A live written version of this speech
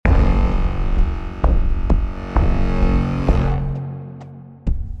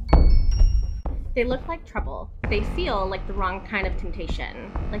They look like trouble. They feel like the wrong kind of temptation,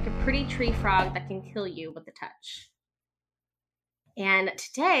 like a pretty tree frog that can kill you with a touch. And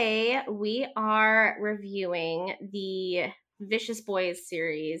today we are reviewing the Vicious Boys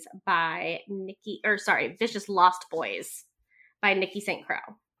series by Vicious Lost Boys by Nikki St.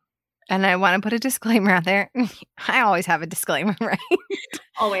 Crowe. And I want to put a disclaimer out there. I always have a disclaimer, right?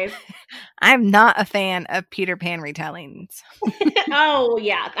 Always. I'm not a fan of Peter Pan retellings. Oh,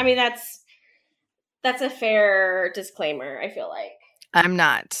 yeah. I mean, that's a fair disclaimer, I feel like. I'm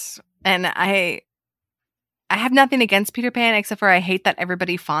not. And I have nothing against Peter Pan except for I hate that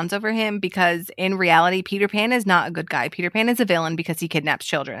everybody fawns over him because in reality, Peter Pan is not a good guy. Peter Pan is a villain because he kidnaps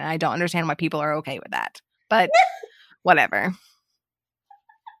children. And I don't understand why people are okay with that. But whatever.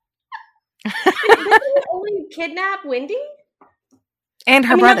 Did he only kidnap Wendy? And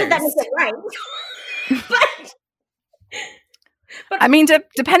her brothers. Not that makes it right. but I mean,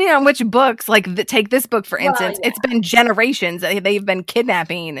 depending on which books, take this book, for instance, It's been generations that they've been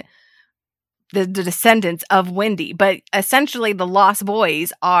kidnapping the descendants of Wendy. But essentially, the Lost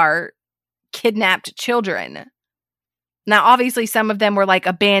Boys are kidnapped children. Now, obviously, some of them were,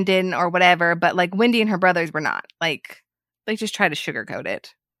 abandoned or whatever, but, Wendy and her brothers were not. They just try to sugarcoat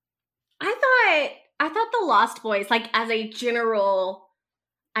it. I thought the Lost Boys, as a general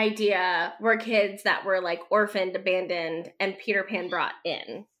idea, were kids that were orphaned, abandoned, and Peter Pan brought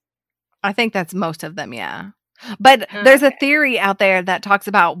in. I think that's most of them, yeah. But there's a theory out there that talks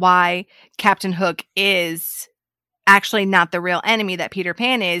about why Captain Hook is actually not the real enemy that Peter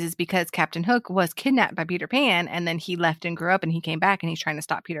Pan is because Captain Hook was kidnapped by Peter Pan, and then he left and grew up, and he came back, and he's trying to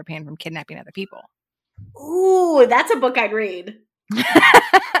stop Peter Pan from kidnapping other people. Ooh, that's a book I'd read.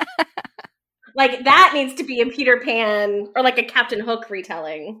 That needs to be a Peter Pan or a Captain Hook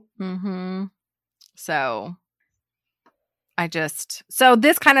retelling. Mm-hmm. So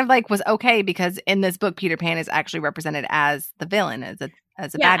this kind of was okay because in this book, Peter Pan is actually represented as the villain, as a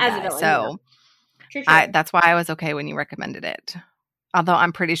bad guy. A villain, so True. That's why I was okay when you recommended it. Although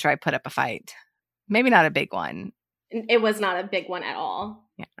I'm pretty sure I put up a fight. Maybe not a big one. It was not a big one at all.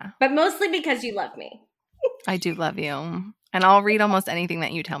 Yeah. But mostly because you love me. I do love you. And I'll read almost anything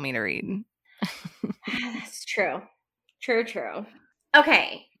that you tell me to read. That's true. True.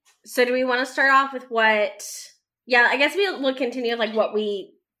 Okay. So do we want to start off with what... Yeah, I guess we'll continue with what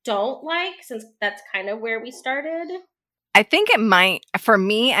we don't like, since that's kind of where we started. I think it might... For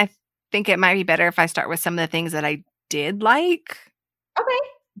me, I think it might be better if I start with some of the things that I did like. Okay.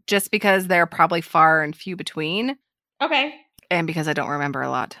 Just because they're probably far and few between. Okay. And because I don't remember a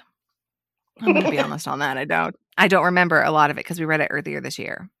lot. I'm going to be honest on that. I don't remember a lot of it because we read it earlier this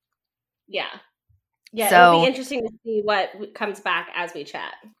year. Yeah. So, it'll be interesting to see what comes back as we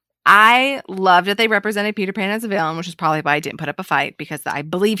chat. I loved that they represented Peter Pan as a villain, which is probably why I didn't put up a fight, because I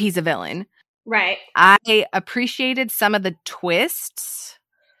believe he's a villain. Right. I appreciated some of the twists.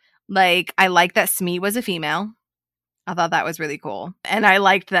 I liked that Smee was a female. I thought that was really cool. And I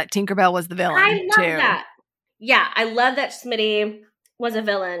liked that Tinkerbell was the villain, I love that. Yeah, I love that Smitty was a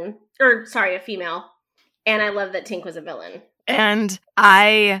villain. A female. And I love that Tink was a villain. And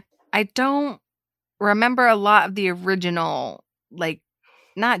I don't remember a lot of the original,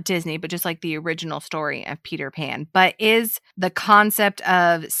 not Disney, but just the original story of Peter Pan. But is the concept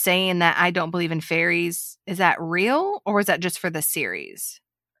of saying that I don't believe in fairies, is that real? Or is that just for the series?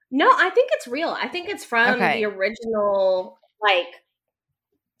 No, I think it's real. I think it's from the original,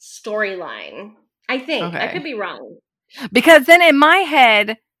 storyline. I think. Okay. I could be wrong. Because then in my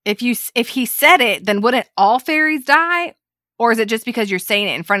head, if he said it, then wouldn't all fairies die? Or is it just because you're saying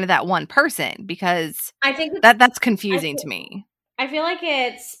it in front of that one person? Because I think that's confusing to me. I feel like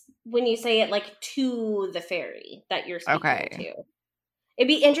it's when you say it to the fairy that you're speaking to. It'd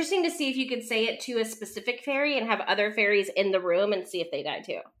be interesting to see if you could say it to a specific fairy and have other fairies in the room and see if they die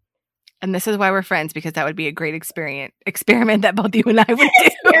too. And this is why we're friends, because that would be a great experiment that both you and I would do.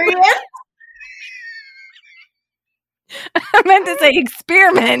 I meant to say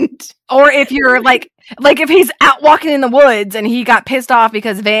experiment. Or if you're if he's out walking in the woods and he got pissed off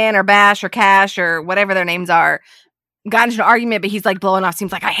because Van or Bash or Cash or whatever their names are got into an argument, but he's blowing off,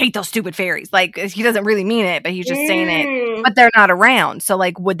 seems I hate those stupid fairies. He doesn't really mean it, but he's just saying it. But they're not around. So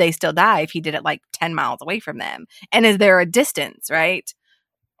would they still die if he did it 10 miles away from them? And is there a distance, right?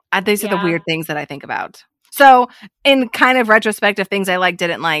 These are the weird things that I think about. So in kind of retrospective things I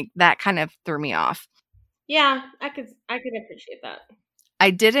didn't like, that kind of threw me off. Yeah, I could appreciate that.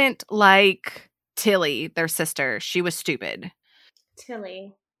 I didn't like Tilly, their sister. She was stupid.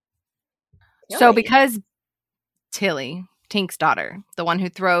 Tilly. So because Tilly, Tink's daughter, the one who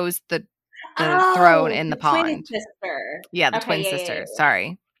throws the throne in the pond. Twin sister. Yeah, the twin sister. Yeah.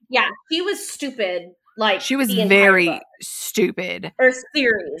 Sorry. Yeah, she was stupid. Like, she was the entire very book. stupid. Or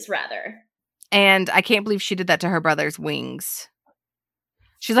series, rather. And I can't believe she did that to her brother's wings.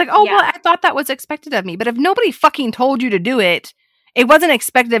 She's like, oh, Yeah. well, I thought that was expected of me. But if nobody fucking told you to do it, it wasn't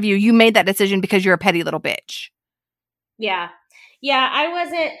expected of you. You made that decision because you're a petty little bitch. Yeah. Yeah, I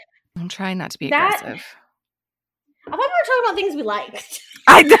wasn't... I'm trying not to be aggressive. I thought we were talking about things we liked.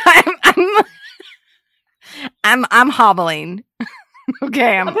 I'm hobbling.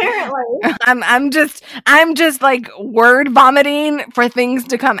 Okay, Apparently. I'm just like word vomiting for things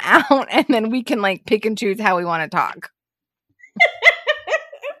to come out, and then we can like pick and choose how we want to talk.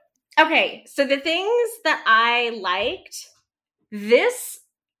 Okay, so the things that I liked, this,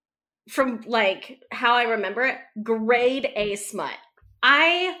 from like how I remember it, grade A smut.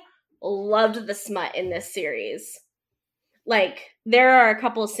 I loved the smut in this series. Like, there are a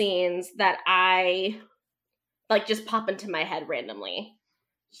couple scenes that I like just pop into my head randomly.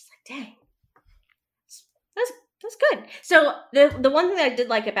 Just like, dang, that's good. So the one thing that I did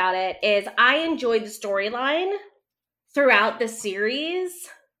like about it is I enjoyed the storyline throughout the series.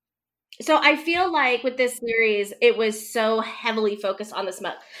 So I feel like with this series, it was so heavily focused on the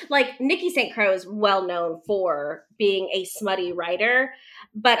smut. Like, Nikki St. Crowe is well known for being a smutty writer,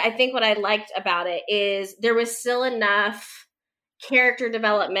 but I think what I liked about it is there was still enough character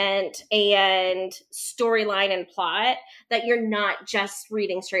development and storyline and plot that you're not just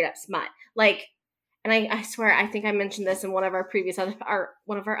reading straight up smut. Like, and I swear, I think I mentioned this in one of our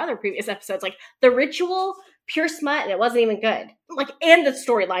other previous episodes. Like, the ritual, pure smut, and it wasn't even good. Like, and the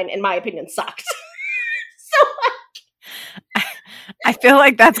storyline, in my opinion, sucked. So I feel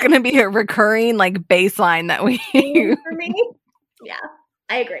like that's going to be a recurring like baseline that we for me. Yeah,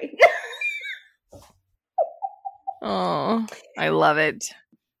 I agree. Oh, I love it.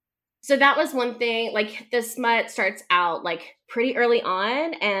 So that was one thing. Like, the smut starts out like pretty early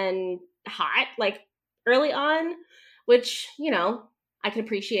on and hot, like early on, which, you know, I can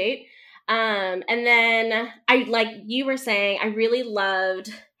appreciate. And then I, like you were saying, I really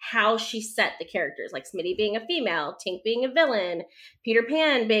loved how she set the characters, like Smitty being a female, Tink being a villain, Peter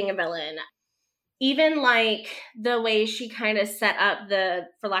Pan being a villain. Even like the way she kind of set up the,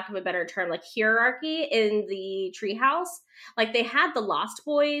 for lack of a better term, like hierarchy in the treehouse. Like, they had the Lost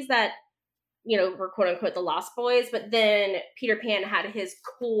Boys that, you know, were quote unquote the Lost Boys, but then Peter Pan had his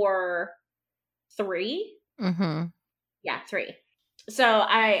core 3. Mm-hmm. Yeah, 3. So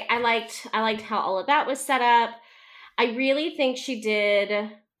I liked how all of that was set up. I really think she did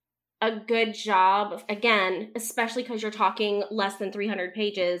a good job of, again, especially because you're talking less than 300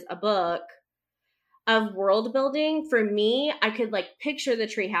 pages a book, of world building. For me, I could like picture the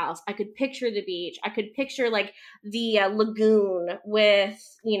treehouse. I could picture the beach. I could picture like the lagoon with,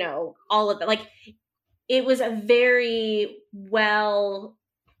 you know, all of that. Like, it was a very well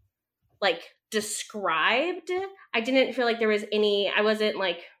like described. I didn't feel like there was I wasn't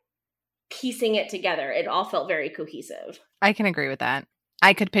like piecing it together. It all felt very cohesive. I can agree with that.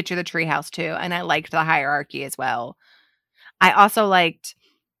 I could picture the treehouse too, and I liked the hierarchy as well. I also liked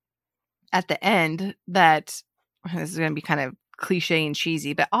at the end that, this is going to be kind of cliche and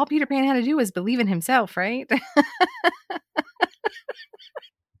cheesy, but all Peter Pan had to do was believe in himself, right?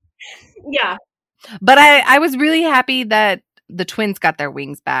 Yeah. But I was really happy that the twins got their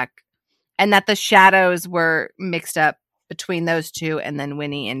wings back and that the shadows were mixed up between those two and then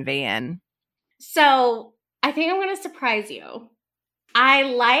Winnie and Van. So I think I'm going to surprise you. I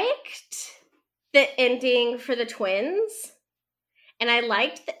liked the ending for the twins. And I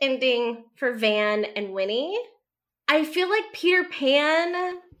liked the ending for Van and Winnie. I feel like Peter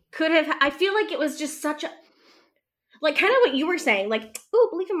Pan could have, I feel like it was just such a, like, kind of what you were saying, like, oh,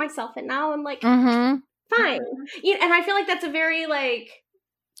 believe in myself. And now I'm like, fine. You know, and I feel like that's a very, like,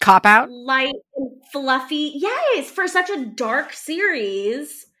 cop out, light and fluffy. Yes, for such a dark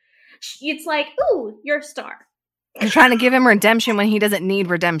series. It's like, ooh, you're a star. You're trying to give him redemption when he doesn't need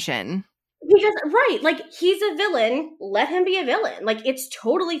redemption. He doesn't, right? Like, he's a villain. Let him be a villain. Like, it's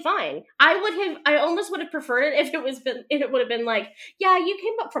totally fine. I almost would have preferred it if it would have been like, yeah, you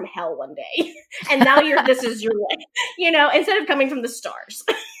came up from hell one day, and now this is your way, you know, instead of coming from the stars.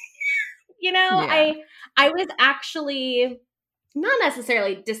 You know, yeah. I was actually not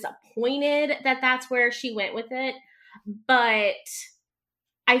necessarily disappointed that that's where she went with it, but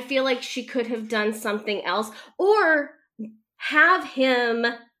I feel like she could have done something else, or have him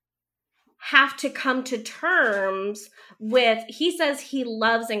have to come to terms with, he says he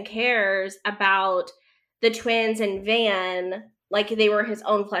loves and cares about the twins and Van like they were his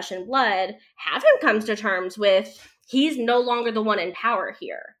own flesh and blood. Have him come to terms with, he's no longer the one in power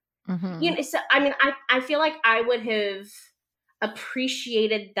here. Mm-hmm. You know, so I mean, I feel like I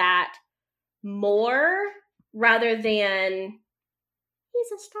appreciated that more rather than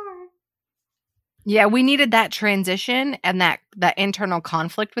he's a star. Yeah, we needed that transition and that internal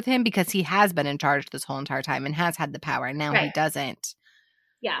conflict with him because he has been in charge this whole entire time and has had the power, and now he doesn't.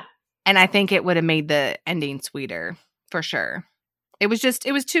 Yeah. And I think it would have made the ending sweeter, for sure. It was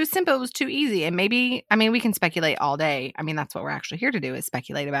too simple. It was too easy. And maybe, I mean, we can speculate all day. I mean, that's what we're actually here to do, is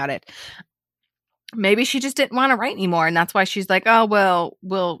speculate about it. Maybe she just didn't want to write anymore. And that's why she's like, oh, well,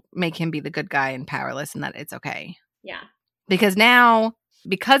 we'll make him be the good guy and powerless and that it's okay. Yeah. Because now,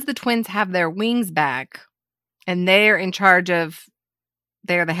 because the twins have their wings back and they're in charge of,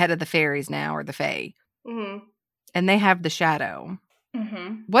 they're the head of the fairies now, or the fae. Mm-hmm. And they have the shadow.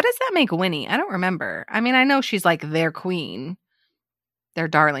 Mm-hmm. What does that make Winnie? I don't remember. I mean, I know she's like their queen, their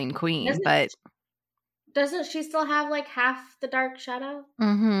darling queen, but doesn't she still have like half the dark shadow?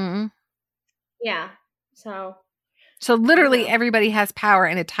 Mm-hmm. Yeah. So literally everybody has power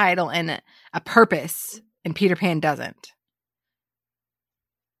and a title and a purpose, and Peter Pan doesn't.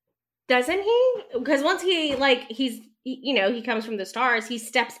 Doesn't he? Because once he he comes from the stars,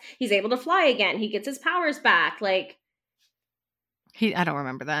 he's able to fly again. He gets his powers back. Like I don't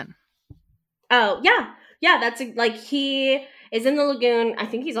remember that. Oh, yeah. Yeah, that's like he is in the lagoon. I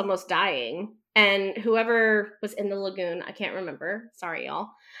think he's almost dying. And whoever was in the lagoon, I can't remember. Sorry, y'all.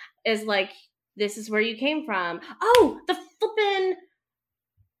 Is like, this is where you came from. Oh,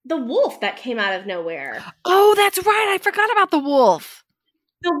 the wolf that came out of nowhere. Oh, that's right. I forgot about the wolf.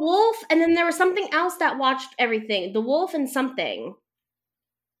 The wolf, and then there was something else that watched everything. The wolf and something.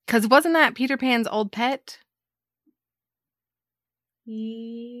 Because wasn't that Peter Pan's old pet?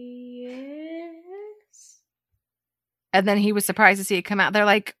 Yes. And then he was surprised to see it come out. They're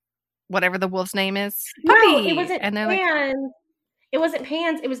like, whatever the wolf's name is. Puppy. No, it wasn't and they're Pan. Like, it wasn't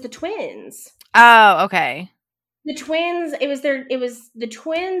Pan's. It was the twins. Oh, okay. The twins. It was the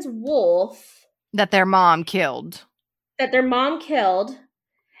twins' wolf that their mom killed.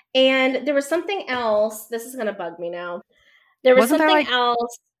 And there was something else. This is gonna bug me now. There was something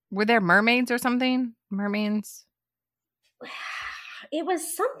else. Were there mermaids or something? Mermaids? It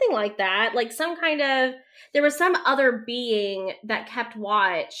was something like that. Like there was some other being that kept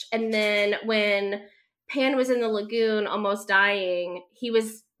watch. And then when Pan was in the lagoon almost dying, he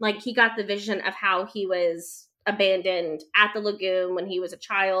got the vision of how he was abandoned at the lagoon when he was a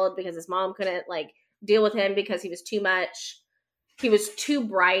child because his mom couldn't deal with him because he was too much. He was too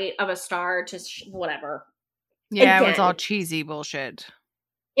bright of a star to whatever. Yeah, again, it was all cheesy bullshit.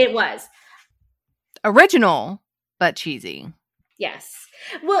 It was. Original, but cheesy. Yes.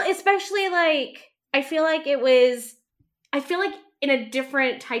 Well, especially I feel like in a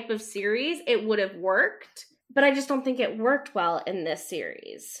different type of series, it would have worked, but I just don't think it worked well in this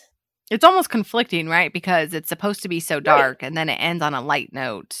series. It's almost conflicting, right? Because it's supposed to be so dark, and then it ends on a light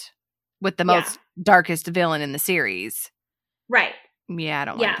note with the most darkest villain in the series. Right. Yeah, I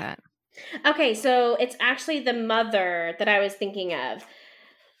don't like that. Okay, so it's actually the mother that I was thinking of.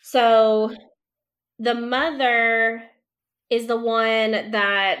 So the mother is the one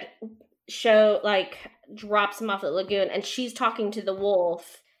that drops him off at the lagoon, and she's talking to the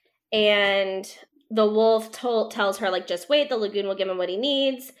wolf, and the wolf tells her just wait, the lagoon will give him what he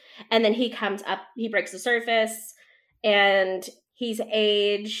needs. And then he comes up, he breaks the surface, and he's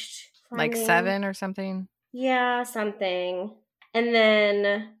aged 7 or something. Yeah, something. And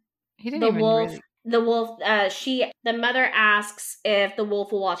then he didn't the mother asks if the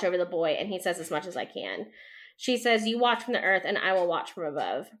wolf will watch over the boy, and he says, as much as I can. She says, you watch from the earth and I will watch from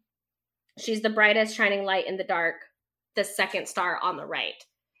above. She's the brightest shining light in the dark, the second star on the right.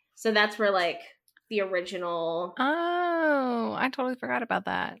 So that's where the original. Oh, I totally forgot about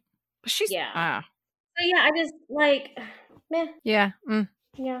that. She's So yeah, I just meh. Yeah.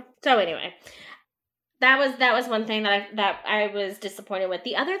 Yeah. So anyway, that was one thing that I was disappointed with.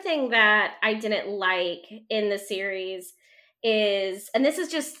 The other thing that I didn't like in the series is, and this is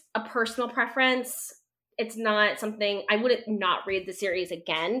just a personal preference, it's not something I wouldn't not read the series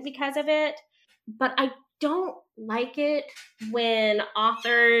again because of it, but I don't like it when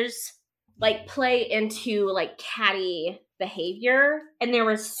authors play into catty behavior, and there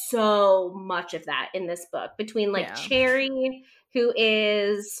was so much of that in this book between Cherry, who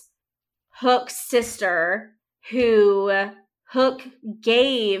is Hook's sister, who Hook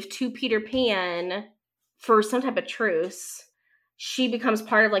gave to Peter Pan for some type of truce. She becomes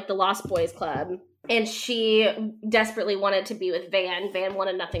part of the Lost Boys Club, and she desperately wanted to be with Van. Van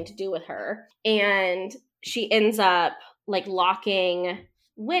wanted nothing to do with her, and she ends up locking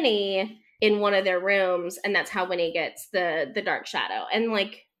Winnie in one of their rooms, and that's how Winnie gets the dark shadow. And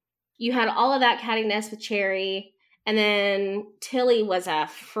you had all of that cattiness with Cherry, And then Tilly was a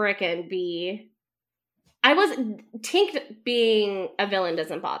frickin' bee. Tink being a villain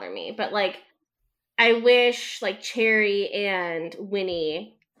doesn't bother me, but like, I wish like Cherry and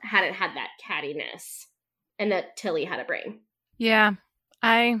Winnie hadn't had that cattiness and that Tilly had a brain. Yeah,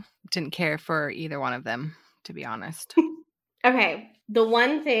 I didn't care for either one of them, to be honest. Okay, the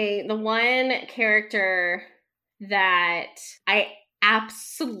one character that I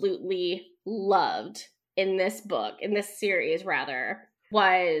absolutely loved in this series rather,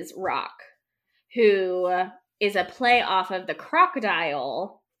 was Rock, who is a play off of the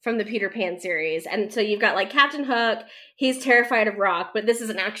crocodile from the Peter Pan series. And so you've got like Captain Hook, he's terrified of Rock, but this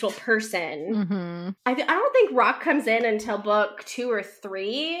is an actual person. Mm-hmm. I don't think Rock comes in until book 2 or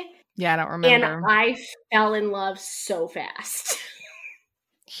 3. Yeah, I don't remember. And I fell in love so fast.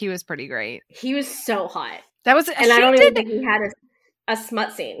 He was pretty great. He was so hot. That was, and I don't even think he had a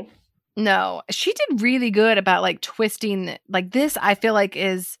smut scene. No, she did really good about like twisting. Like this, I feel like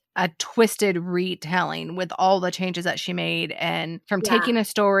is a twisted retelling with all the changes that she made, and from taking a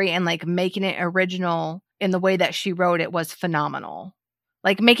story and like making it original in the way that she wrote it was phenomenal.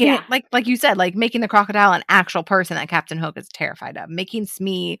 Like making it like you said, like making the crocodile an actual person that Captain Hook is terrified of, making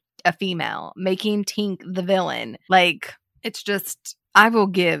Smee a female, making Tink the villain. Like it's just, I will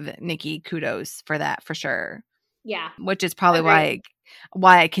give Nikki kudos for that for sure. Yeah, which is probably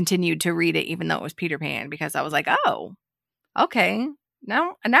why I continued to read it even though it was Peter Pan, because I was like, oh, okay,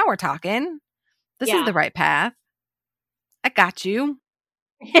 now we're talking. This is the right path. I got you.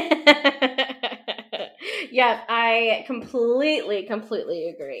 Yeah, I completely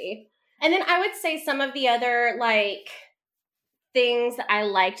agree. And then I would say some of the other like things that I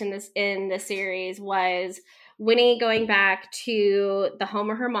liked in the series was Winnie going back to the home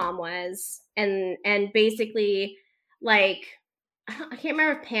where her mom was, and basically like, I can't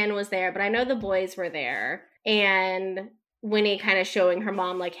remember if Pan was there, but I know the boys were there, and Winnie kind of showing her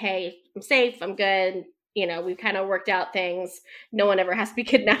mom like, hey, I'm safe, I'm good, you know, we've kind of worked out things, no one ever has to be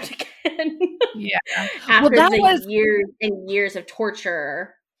kidnapped again. Yeah. After the years and years of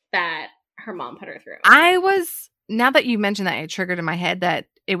torture that her mom put her through. Now that you mentioned that, it triggered in my head that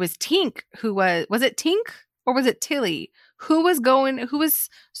it was Tink who was it Tink or was it Tilly who was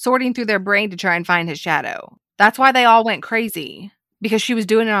sorting through their brain to try and find his shadow? That's why they all went crazy, because she was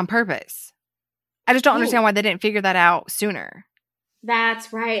doing it on purpose. I just don't understand why they didn't figure that out sooner.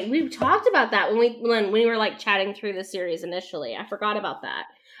 That's right. We talked about that when we were like chatting through the series initially. I forgot about that.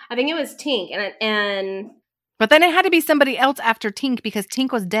 I think it was Tink and but then it had to be somebody else after Tink, because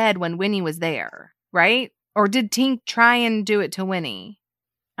Tink was dead when Winnie was there, right? Or did Tink try and do it to Winnie?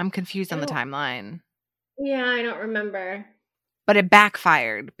 I'm confused on the timeline. Yeah, I don't remember. But it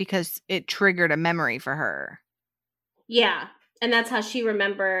backfired because it triggered a memory for her. Yeah, and that's how she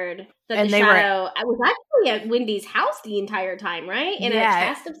remembered that the shadow was actually at Wendy's house the entire time, right? In a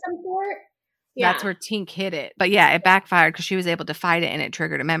chest of some sort. Yeah. That's where Tink hid it. But yeah, it backfired because she was able to fight it and it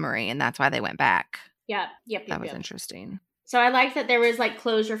triggered a memory, and that's why they went back. Yep. That was interesting. So I liked that there was like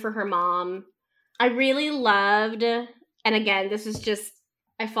closure for her mom. I really loved, and again, this is just,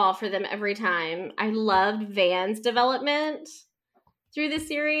 I fall for them every time. I loved Van's development through the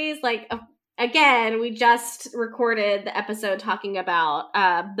series. Like, again, we just recorded the episode talking about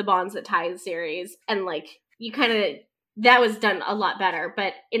the bonds that tie the series, and like you kind of, that was done a lot better,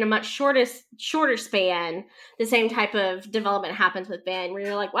 but in a much shorter span, the same type of development happens with Van, where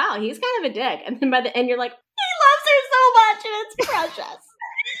you're like, wow, he's kind of a dick, and then by the end you're like, he loves her so much and it's precious.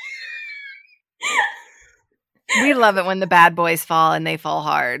 We love it when the bad boys fall, and they fall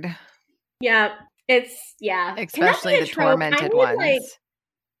hard. Yeah, especially the tormented ones.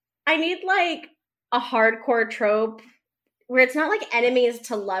 I need like a hardcore trope where it's not like enemies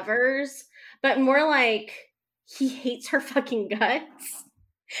to lovers, but more like he hates her fucking guts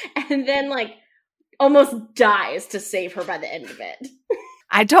and then like almost dies to save her by the end of it.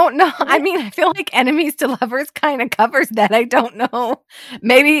 I don't know. I mean, I feel like enemies to lovers kind of covers that. I don't know.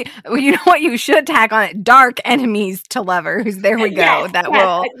 Maybe, you know what, you should tag on it? Dark enemies to lovers. There we go.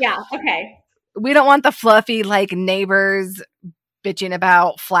 Yeah, okay. We don't want the fluffy like neighbors bitching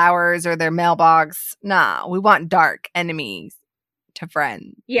about flowers or their mailbox. Nah, we want dark enemies to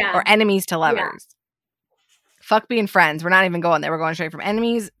friends. Yeah. Or enemies to lovers. Yeah. Fuck being friends. We're not even going there. We're going straight from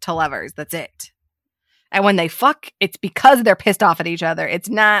enemies to lovers. That's it. And when they fuck, it's because they're pissed off at each other. It's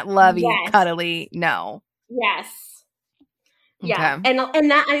not lovey, cuddly. No. Yes. Yeah. Okay.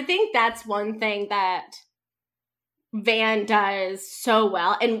 And that, I think that's one thing that Van does so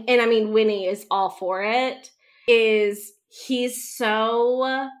well. And I mean, Winnie is all for it, is he's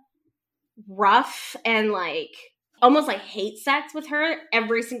so rough and like almost like hate sex with her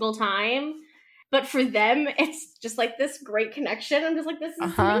every single time. But for them, it's just like this great connection. I'm just like, this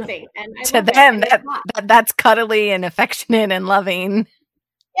is amazing. And I to love them, it. that's cuddly and affectionate and loving.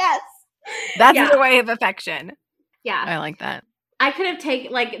 Yes. That's their way of affection. Yeah. I like that. I could have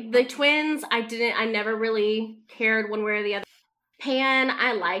taken, like, the twins, I never really cared one way or the other. Pan,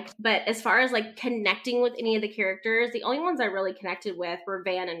 I liked, but as far as, like, connecting with any of the characters, the only ones I really connected with were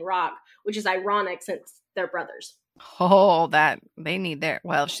Van and Rock, which is ironic since they're brothers. Oh, that they need their,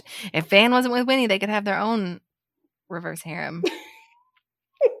 well, if Van wasn't with Winnie, they could have their own reverse harem.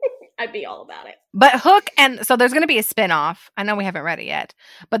 I'd be all about it. But Hook, and so there's going to be a spinoff. I know we haven't read it yet,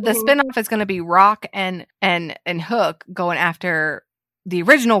 but the spinoff is going to be Rock and Hook going after the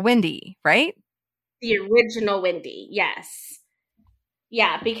original Wendy, right? The original Wendy, yes.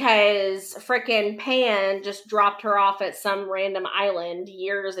 Yeah, because frickin' Pan just dropped her off at some random island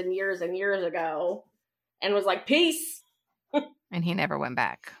years and years and years ago and was like, peace. And he never went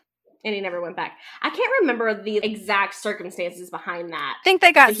back. I can't remember the exact circumstances behind that. I think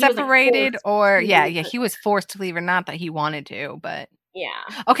they got separated he was forced to leave, or not that he wanted to, but yeah.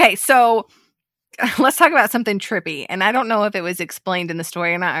 Okay, so let's talk about something trippy. And I don't know if it was explained in the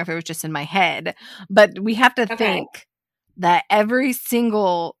story or not, or if it was just in my head, but we have to think that every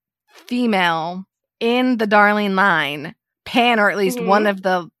single female in the Darling line, Pan, or at least one of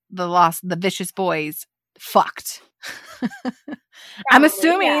the vicious boys, fucked. I'm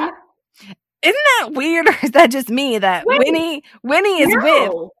assuming. Yeah. Isn't that weird, or is that just me? That Winnie is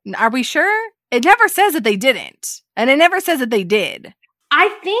with? Are we sure? It never says that they didn't, and it never says that they did. I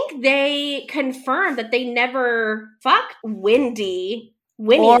think they confirmed that they never fucked Winnie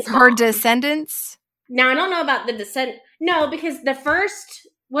or her descendants. Now, I don't know about the descent. No, because the first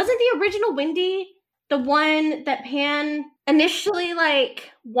wasn't the original Wendy the one that Pan initially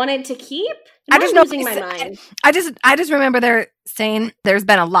wanted to keep. I'm losing my mind. I just remember they're saying there's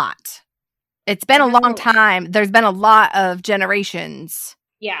been a lot. It's been a long time. There's been a lot of generations.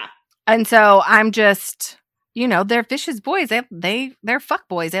 Yeah. And so I'm just, they're vicious boys. They're fuck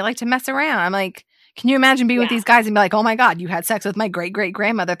boys. They like to mess around. I'm like, can you imagine being with these guys and be like, oh my God, you had sex with my great great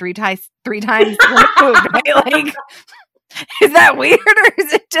grandmother three times removed, right? Like, is that weird, or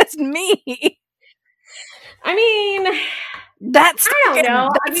is it just me? I mean, that's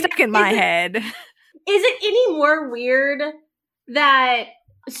stuck in my head. Is it any more weird that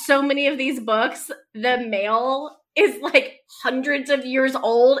so many of these books, the male is hundreds of years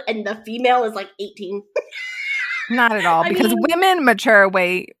old and the female is 18? Not at all, because women mature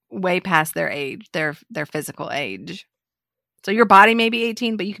way past their age, their physical age. So your body may be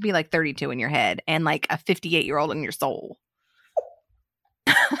 18, but you could be 32 in your head and a 58-year-old in your soul.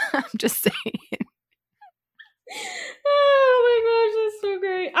 I'm just saying. Oh my gosh, that's so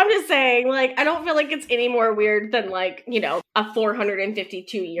great. I'm just saying, I don't feel like it's any more weird than a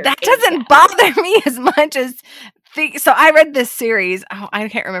 452 year. That doesn't bother me as much as so I read this series. Oh, I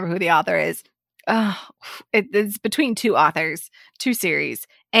can't remember who the author is. It's between two authors, two series,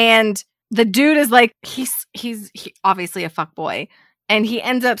 and the dude is he's obviously a fuckboy, and he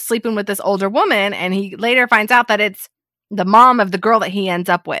ends up sleeping with this older woman, and he later finds out that it's the mom of the girl that he ends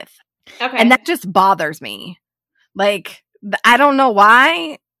up with. Okay, and that just bothers me. I don't know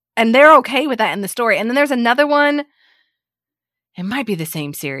why, and they're okay with that in the story. And then there's another one. It might be the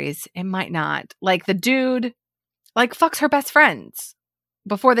same series. It might not. The dude fucks her best friends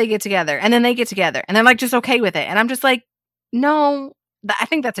before they get together, and then they get together, and they're just okay with it. And I'm just no, I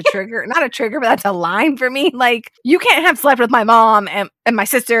think that's a trigger. Not a trigger, but that's a line for me. You can't have slept with my mom and my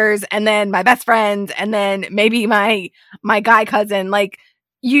sisters, and then my best friends, and then maybe my guy cousin.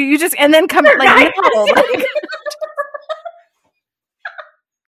 You just, and then come no,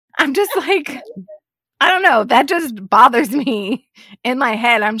 I'm just I don't know. That just bothers me in my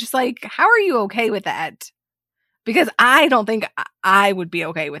head. I'm just how are you okay with that? Because I don't think I would be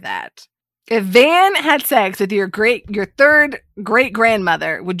okay with that. If Van had sex with your third great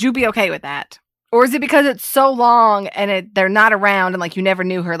grandmother, would you be okay with that? Or is it because it's so long and they're not around and you never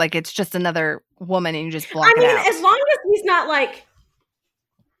knew her, it's just another woman and you just block it out? As long as he's not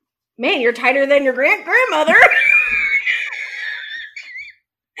man, you're tighter than your grandmother.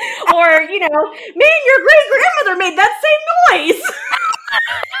 Or, man, your great-grandmother made that same noise.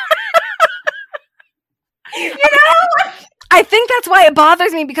 I think that's why it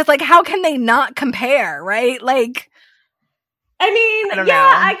bothers me, because how can they not compare, right? I don't know.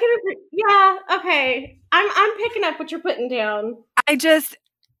 I can agree. Yeah, okay. I'm picking up what you're putting down. And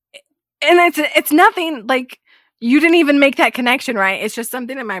it's nothing you didn't even make that connection, right? It's just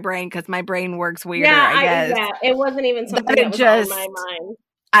something in my brain, because my brain works weirder, I guess. It wasn't even something that was on my mind.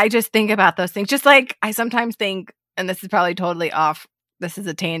 I just think about those things. Just I sometimes think, and this is probably totally off, this is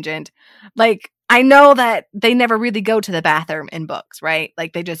a tangent, I know that they never really go to the bathroom in books, right?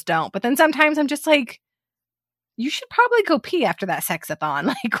 Like they just don't. But then sometimes I'm just like, you should probably go pee after that sexathon.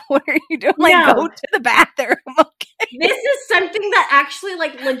 Like, what are you doing? Like, No. go to the bathroom. Okay. This is something that actually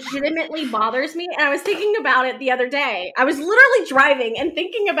like legitimately bothers me. And I was thinking about it the other day. I was literally driving and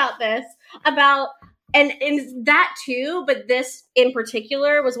thinking about this, and that too, but this in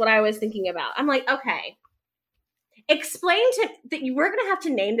particular was what I was thinking about. I'm like, okay, explain to that we're going to have to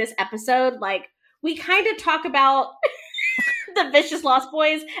name this episode. Like, we kind of talk about the Vicious Lost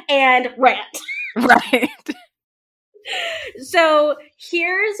Boys and rant. Right. So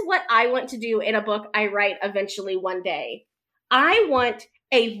here's what I want to do in a book I write eventually one day. I want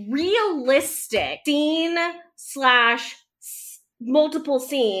a realistic scene / multiple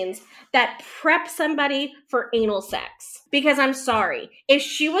scenes that prep somebody for anal sex. Because I'm sorry, if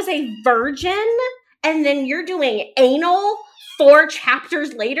she was a virgin and then you're doing anal 4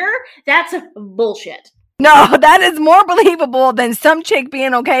 chapters later, that's bullshit. No, that is more believable than some chick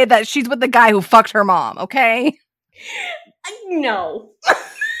being okay that she's with the guy who fucked her mom, okay? No.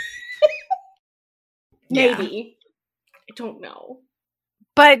 Maybe. I don't know.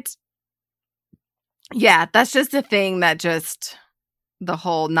 But yeah, that's just a thing that just the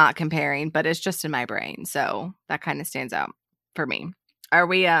whole not comparing, but it's just in my brain. So that kind of stands out for me. Are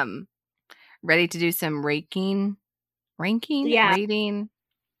we ready to do some ranking? Yeah. Rating?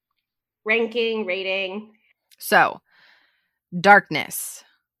 Ranking, rating. So, darkness.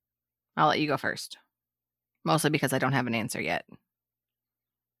 I'll let you go first. Mostly because I don't have an answer yet.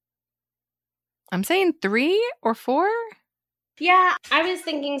 I'm saying 3 or 4? Yeah, I was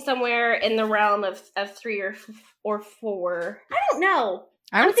thinking somewhere in the realm of 3 or 4. I don't know.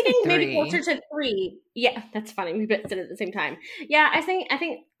 I'm thinking maybe closer to 3. Yeah, that's funny. We both said it at the same time. Yeah, I think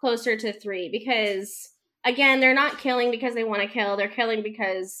closer to 3 because again, they're not killing because they want to kill. They're killing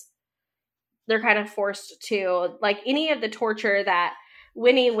because they're kind of forced to. Like any of the torture that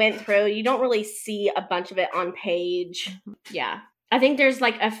Winnie went through, you don't really see a bunch of it on page. Yeah. I think there's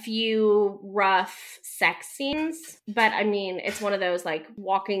like a few rough sex scenes, but I mean, it's one of those like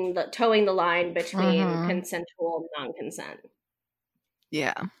towing the line between consensual and non-consent.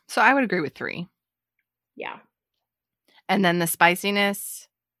 Yeah. So I would agree with 3. Yeah. And then the spiciness,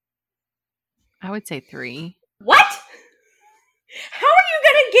 I would say 3. What? How are you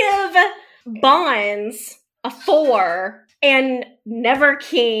going to give Bonds a 4 and Never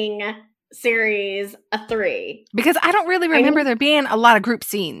King series a 3? Because I don't really remember there being a lot of group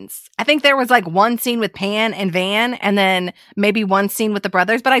scenes. I think there was like one scene with Pan and Van and then maybe one scene with the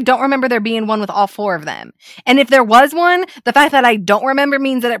brothers, but I don't remember there being one with all 4 of them. And if there was one, the fact that I don't remember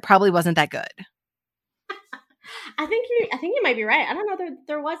means that it probably wasn't that good. I think you might be right. I don't know that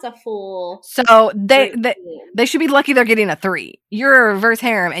there was a full. So they should be lucky they're getting a 3. You're a reverse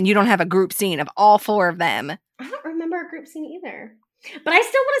harem and you don't have a group scene of all 4 of them. I don't remember a group scene either. But I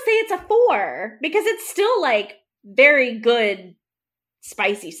still want to say it's a 4 because it's still like very good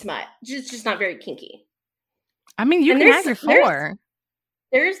spicy smut. It's just not very kinky. I mean, you can have your 4.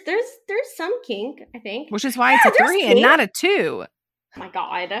 There's some kink, I think. Which is why it's a 3 and not a 2. Oh my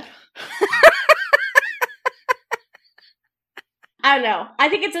God. I don't know. I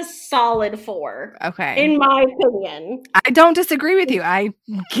think it's a solid 4. Okay. In my opinion. I don't disagree with you. I'm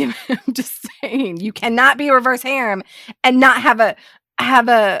just saying you cannot be a reverse harem and not have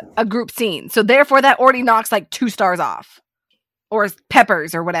a group scene. So therefore that already knocks like 2 stars off. Or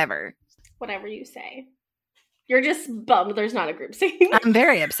peppers or whatever. Whatever you say. You're just bummed there's not a group scene. I'm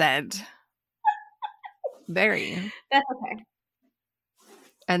very upset. Very. That's okay.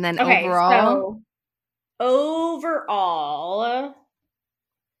 And then overall? So overall,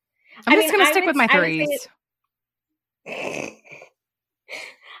 I'm just going to stick with my 3s.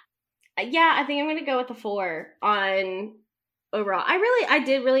 Yeah, I think I'm going to go with a 4 on overall. I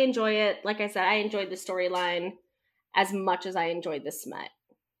did really enjoy it. Like I said, I enjoyed the storyline as much as I enjoyed the smut.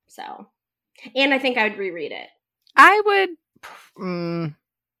 So, and I think I would reread it. I would,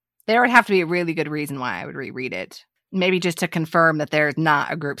 there would have to be a really good reason why I would reread it. Maybe just to confirm that there's not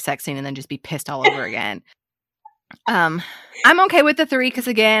a group sex scene and then just be pissed all over again. I'm okay with the 3 because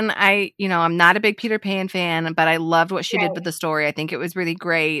again, I'm not a big Peter Pan fan, but I loved what she did with the story. I think it was really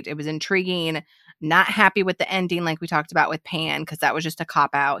great. It was intriguing. Not happy with the ending like we talked about with Pan because that was just a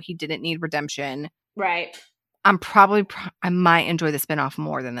cop-out. He didn't need redemption. Right. I might enjoy the spinoff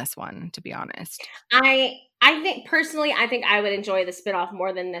more than this one, to be honest. I think personally, I think I would enjoy the spinoff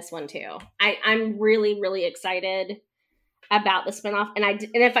more than this one too. I'm really, really excited about the spinoff, and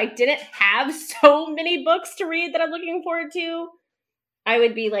if I didn't have so many books to read that I'm looking forward to, I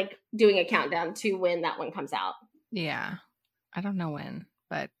would be like doing a countdown to when that one comes out. Yeah, I don't know when,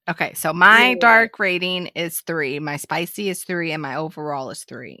 But okay, so my Yeah. dark rating is 3, my spicy is 3, and my overall is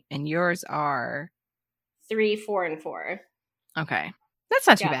 3. And yours are 3, 4, and 4. okay. That's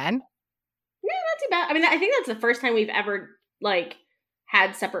not too Yeah. bad. No, not too bad. I mean, I think that's the first time we've ever like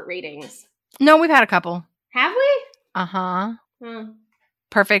had separate ratings. No, we've had a couple. Have we? Uh-huh. Huh.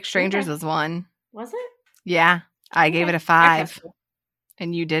 Perfect Strangers Okay. was one. Was it? Yeah. I gave it a I 5, trust you.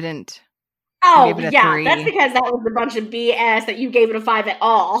 and you didn't. Oh, gave it a yeah. 3. That's because that was a bunch of BS that you gave it a 5 at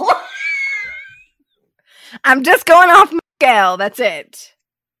all. I'm just going off my scale. That's it.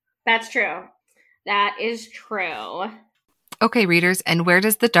 That's true. That is true. Okay, readers, and where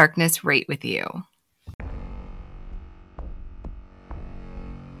does the darkness rate with you?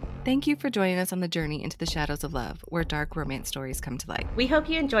 Thank you for joining us on the journey into the shadows of love, where dark romance stories come to light. We hope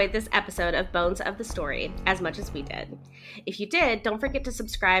you enjoyed this episode of Bones of the Story as much as we did. If you did, don't forget to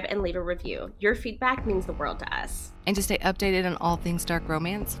subscribe and leave a review. Your feedback means the world to us. And to stay updated on all things dark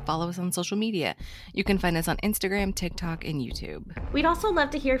romance, follow us on social media. You can find us on Instagram, TikTok, and YouTube. We'd also love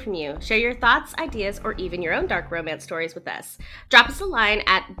to hear from you. Share your thoughts, ideas, or even your own dark romance stories with us. Drop us a line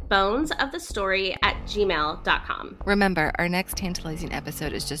at bonesofthestory@gmail.com. Remember, our next tantalizing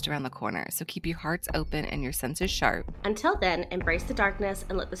episode is just around the corner, so keep your hearts open and your senses sharp. Until then, embrace the darkness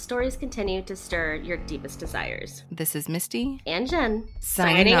and let the stories continue to stir your deepest desires. This is Misty And Jen,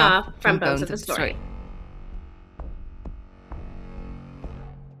 signing off from Bones of the Story.